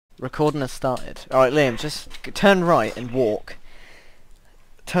Recording has started. Alright, Liam, just turn right and walk.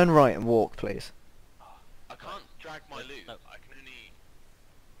 Turn right and walk, please. I can't drag my loot. No. I can only...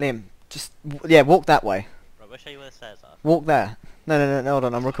 Liam, just... yeah, walk that way. Right, we'll show you where the stairs are. Walk there. No, hold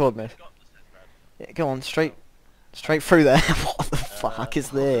on, I'm recording this. I got the set, Brad. Yeah, go on, straight through there. What the fuck is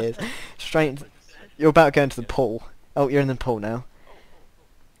this? Straight into... You're about to go into the pool. Oh, you're in the pool now.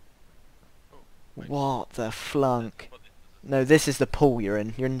 What the flunk? No, this is the pool you're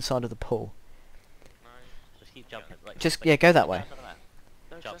in. You're inside of the pool. Just keep jumping. Right, Just, wait, yeah, go that go way. down to the map.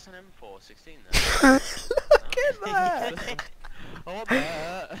 No, Jump. that's an M416 then. Look at that! I want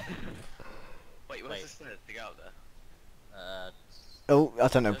that. Wait, where's Wait. the stairs to get out there? Oh, I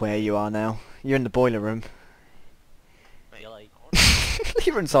don't know where you are now. You're in the boiler room. Mate, You're like-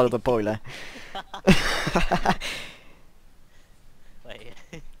 You're inside of the boiler. Wait.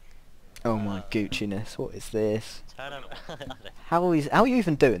 Oh my Gucci-ness, what is this? Turn around. How are you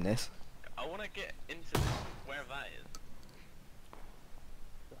even doing this? I want to get into wherever that is.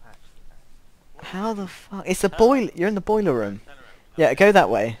 How the fuck? It's the boiler. You're in the boiler room. Turn around. Yeah, go that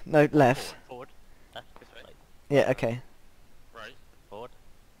way. No, left. Forward. Left. This way. Right. Yeah, okay. Right. Forward.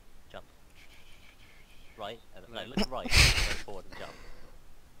 Jump. Right. No, look right. Go forward and jump.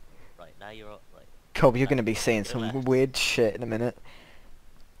 Right. Now you're up. Right. Cobb, you're gonna be seeing Go some left. weird shit in a minute.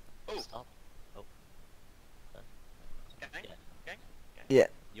 Oh. Stop. Oh. Gang. Yeah. Gang. Yeah.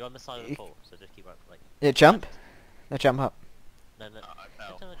 You're on the side of You- the pool, so just keep right. Right. Yeah, jump. No, jump up. No, no. I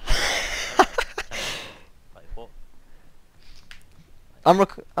fell. No, no, no. Right. Walk.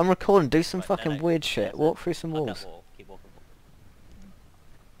 I'm recording. Do some Right, no, fucking no. weird shit. Yeah, so Walk through some hug walls. that wall. Keep walking.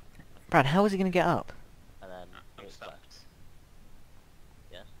 Brad, how is he gonna get up? And then I'm walk stuck. left.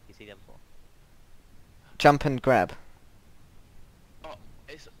 Yeah. You see the M4. Jump and grab. Oh,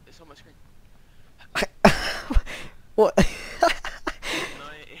 it's on my screen. What? No,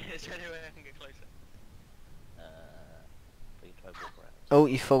 is there any way I can get closer? We can try and walk around. Oh,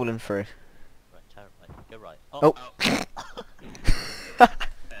 you've fallen through. Right. Turn right. Go right. Oh. Oh.